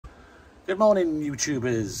Good morning,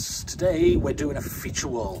 YouTubers. Today we're doing a feature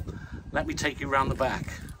wall. Let me take you around the back.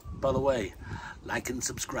 By the way, like and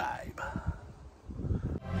subscribe.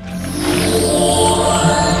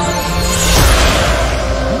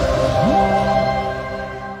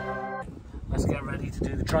 Let's get ready to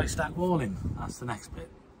do the dry stack walling. That's the next bit.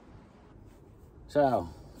 So,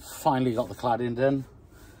 finally got the cladding done.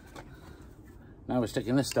 Now we're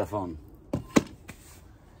sticking this stuff on.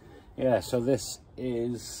 Yeah, so this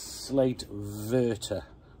is slate Verta,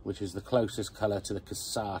 which is the closest colour to the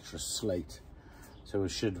Cassatra slate. So it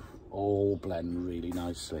should all blend really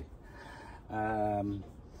nicely.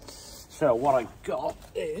 So what I've got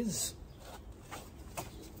is,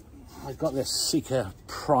 I've got this Seeker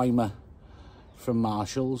primer from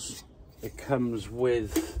Marshall's. It comes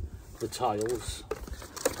with the tiles.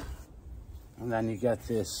 And then you get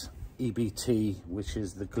this EBT, which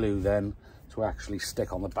is the glue then to actually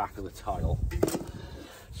stick on the back of the tile.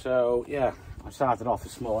 So yeah, I started off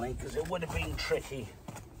this morning because it would have been tricky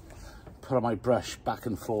putting my brush back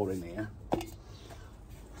and forth in here.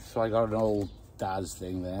 So I got an old Daz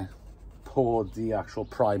thing there, poured the actual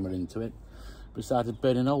primer into it, but started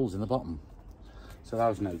burning holes in the bottom. So that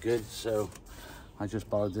was no good. So I just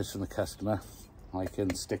borrowed this from the customer. I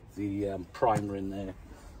can stick the primer in there,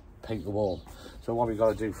 paint the wall. So what we've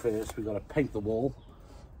got to do first, we've got to paint the wall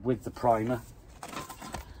with the primer,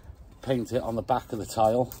 paint it on the back of the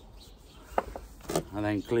tile, and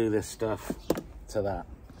then glue this stuff to that.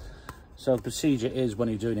 So the procedure is, when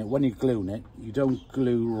you're doing it, when you're gluing it, you don't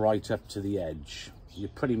glue right up to the edge. You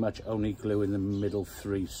pretty much only glue in the middle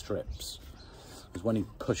 3 strips, because when you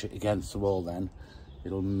push it against the wall then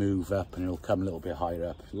it'll move up and it'll come a little bit higher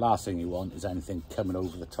up. Last thing you want is anything coming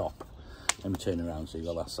over the top. Let me turn around so you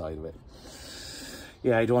got that side of it.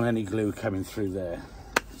 Yeah, you don't want any glue coming through there.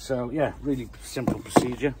 So yeah, really simple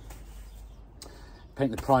procedure. Paint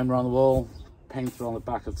the primer on the wall, paint it on the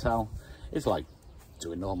back of the tile. It's like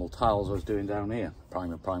doing normal tiles I was doing down here.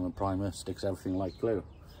 Primer, primer, primer, sticks everything like glue.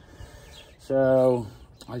 So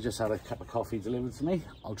I just had a cup of coffee delivered to me.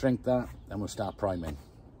 I'll drink that, then we'll start priming.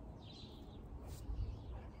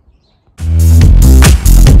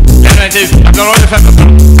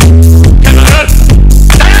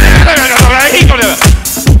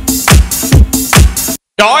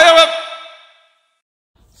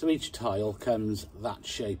 So each tile comes that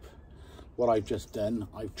shape. What I've just done,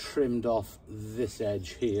 I've trimmed off this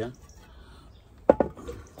edge here,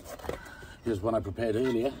 just one I prepared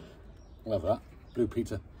earlier. Love that, Blue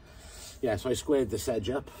Peter. Yeah, so I squared this edge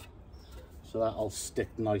up so that'll stick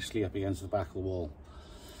nicely up against the back of the wall.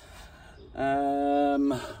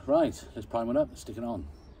 Right, let's prime it up and stick it on.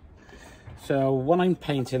 So when I'm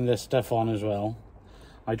painting this stuff on as well,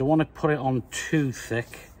 I don't want to put it on too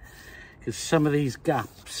thick, because some of these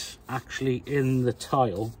gaps actually in the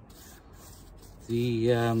tile,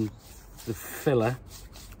 the filler,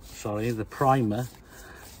 sorry, the primer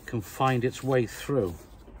can find its way through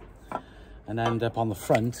and end up on the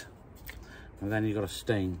front, and then you've got a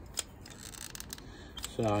stain.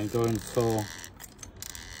 So I'm going for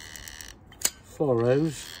 4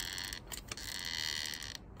 rows,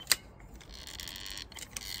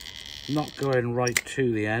 not going right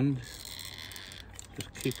to the end,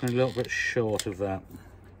 just keeping a little bit short of that.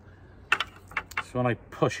 So when I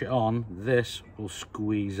push it on, this will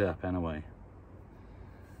squeeze up anyway.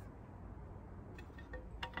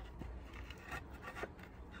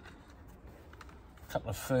 A couple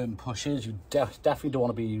of firm pushes. You definitely don't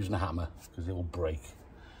want to be using a hammer because it will break.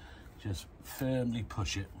 Just firmly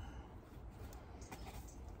push it.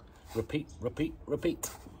 Repeat, repeat, repeat.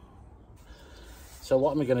 So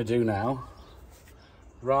what am I going to do now?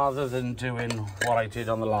 Rather than doing what I did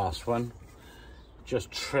on the last one,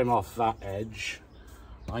 just trim off that edge,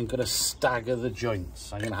 I'm going to stagger the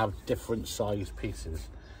joints. I'm going to have different size pieces.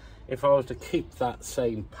 If I was to keep that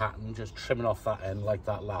same pattern, just trimming off that end like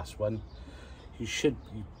that last one, you should,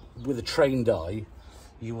 with a trained eye,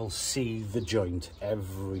 you will see the joint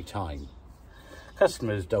every time.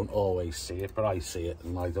 Customers don't always see it, but I see it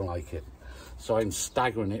and I don't like it. So I'm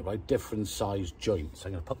staggering it by different size joints.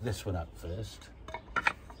 I'm going to put this one up first.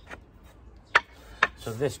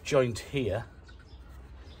 So this joint here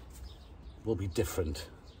will be different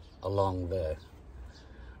along there.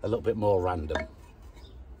 A little bit more random.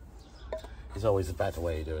 It's always a better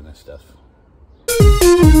way of doing this stuff.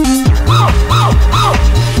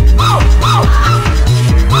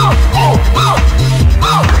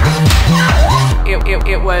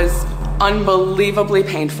 It was unbelievably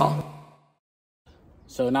painful.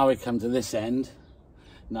 So now we come to this end.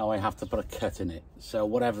 Now I have to put a cut in it. So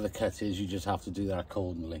whatever the cut is, you just have to do that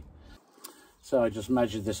accordingly. So I just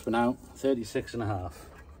measured this one out, 36.5.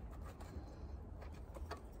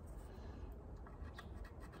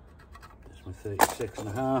 my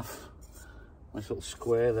 36.5. Nice little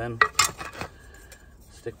square then.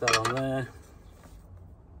 Stick that on there.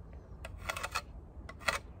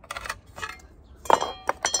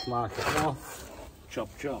 Mark it off. Chop,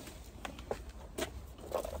 chop.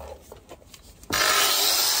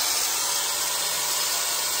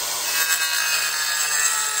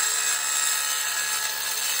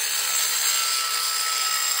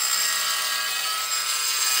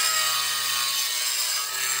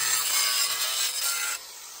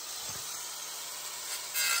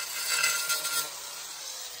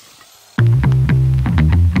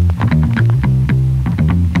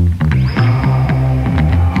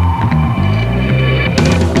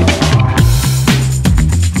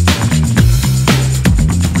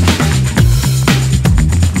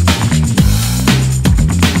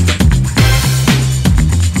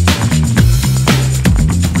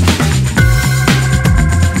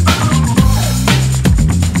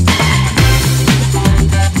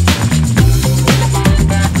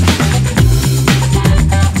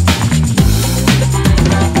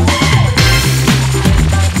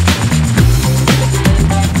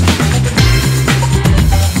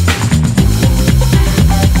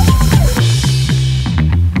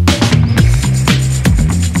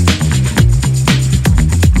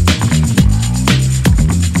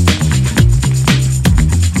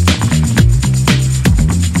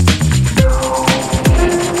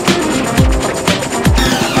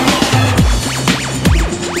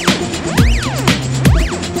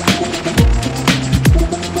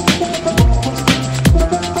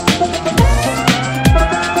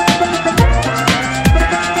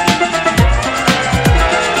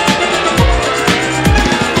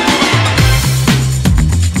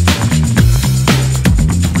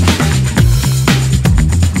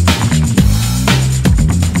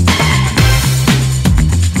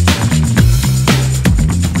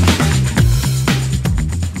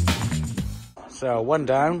 So one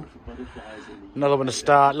down, another one to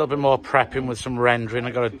start, a little bit more prepping with some rendering. I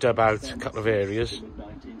got to dub out a couple of areas,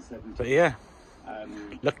 but yeah,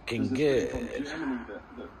 looking good.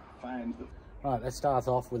 Right, let's start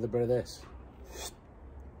off with a bit of this.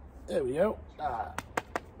 There we go.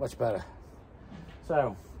 Much better.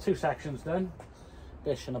 So 2 sections done,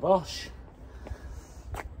 bish and a bosh.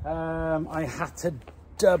 I had to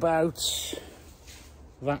dub out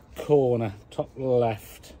that corner, top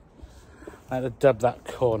left. I had to dub that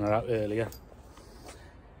corner out earlier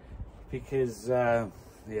because, yeah,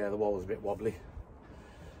 the wall was a bit wobbly.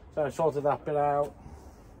 So I sorted that bit out.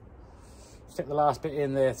 Stick the last bit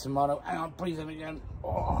in there tomorrow. Hang on, breathe in again.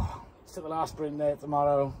 Oh, stick the last bit in there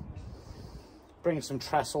tomorrow. Bring some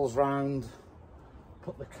trestles round.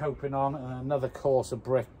 Put the coping on and another course of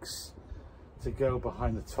bricks to go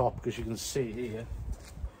behind the top, because you can see here.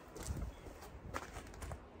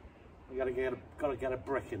 You gotta get a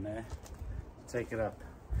brick in there. Take it up,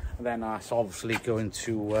 and then that's obviously going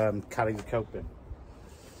to carry the coping.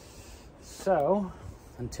 So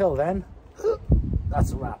until then,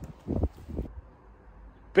 that's a wrap.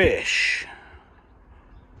 Bish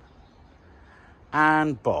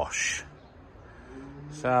and bosh.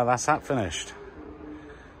 So that's that finished.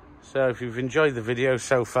 So if you've enjoyed the video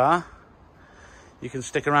so far, you can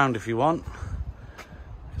stick around if you want,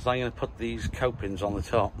 because I'm going to put these copings on the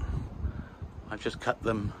top. I've just cut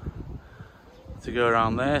them to go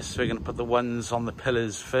around there, so we're going to put the ones on the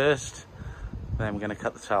pillars first, then we're going to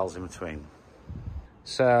cut the tiles in between.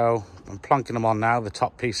 So I'm plonking them on now, the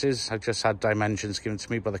top pieces. I've just had dimensions given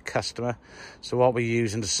to me by the customer. So what we're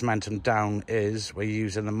using to cement them down is we're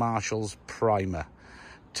using the Marshall's primer.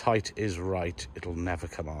 Tight is right, it'll never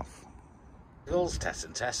come off.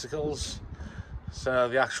 Testing testicles. So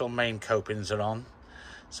the actual main copings are on.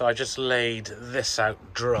 So I just laid this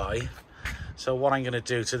out dry. So what I'm going to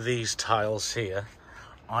do to these tiles here,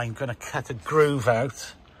 I'm going to cut a groove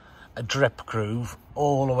out, a drip groove,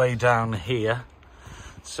 all the way down here.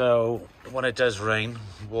 So when it does rain,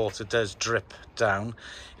 water does drip down.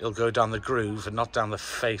 It'll go down the groove and not down the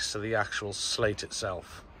face of the actual slate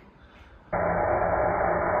itself.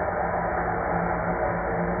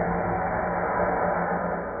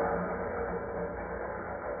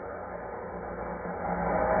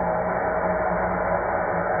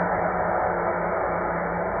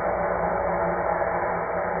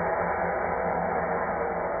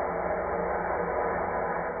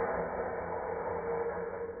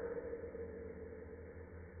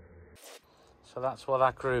 So that's what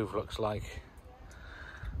that groove looks like.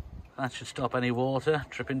 That should stop any water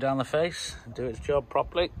dripping down the face and do its job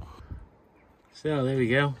properly. So there we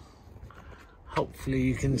go. Hopefully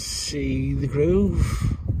you can see the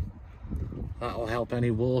groove. That'll help any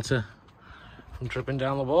water from dripping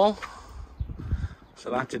down the wall. So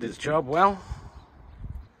that did its job well.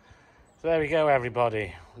 So there we go,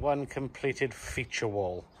 everybody. One completed feature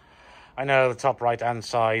wall. I know the top right hand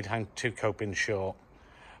side I'm 2 copings short,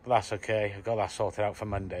 but that's okay. I've got that sorted out for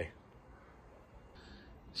Monday.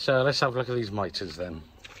 So let's have a look at these mitres then.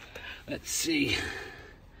 Let's see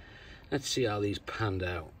how these panned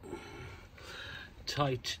out.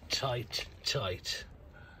 Tight, tight, tight.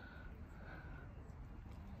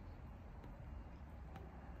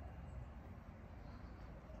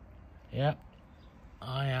 Yep,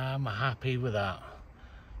 I am happy with that.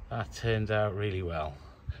 That turned out really well,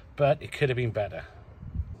 but it could have been better.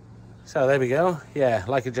 So there we go. Yeah,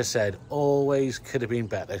 like I just said, always could have been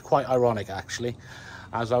better. Quite ironic, actually.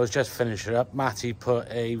 As I was just finishing up, Matty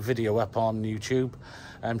put a video up on YouTube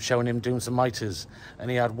showing him doing some mitres,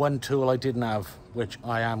 and he had one tool I didn't have, which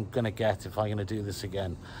I am going to get if I'm going to do this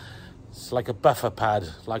again. It's like a buffer pad,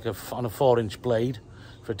 like on a 4-inch blade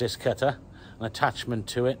for a disc cutter, an attachment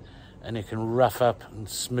to it, and it can rough up and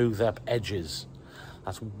smooth up edges.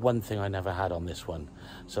 That's one thing I never had on this one.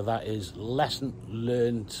 So that is lesson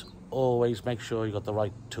learned. Always make sure you got the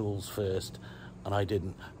right tools first, and I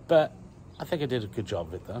didn't. But I think I did a good job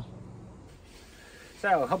of it though.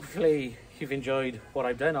 So hopefully you've enjoyed what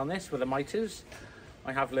I've done on this with the mitres.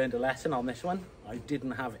 I have learned a lesson on this one. I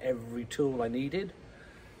didn't have every tool I needed,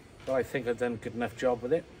 but I think I've done a good enough job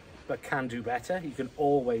with it. But can do better. You can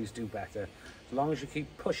always do better. As long as you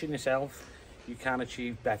keep pushing yourself, you can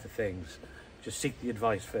achieve better things. Just seek the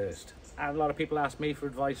advice first. And a lot of people ask me for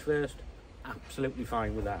advice first. Absolutely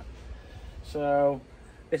fine with that. So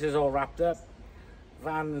this is all wrapped up.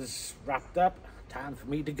 Van's wrapped up. Time for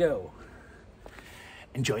me to go.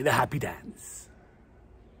 Enjoy the happy dance.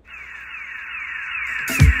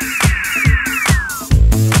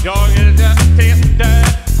 Jag är rätt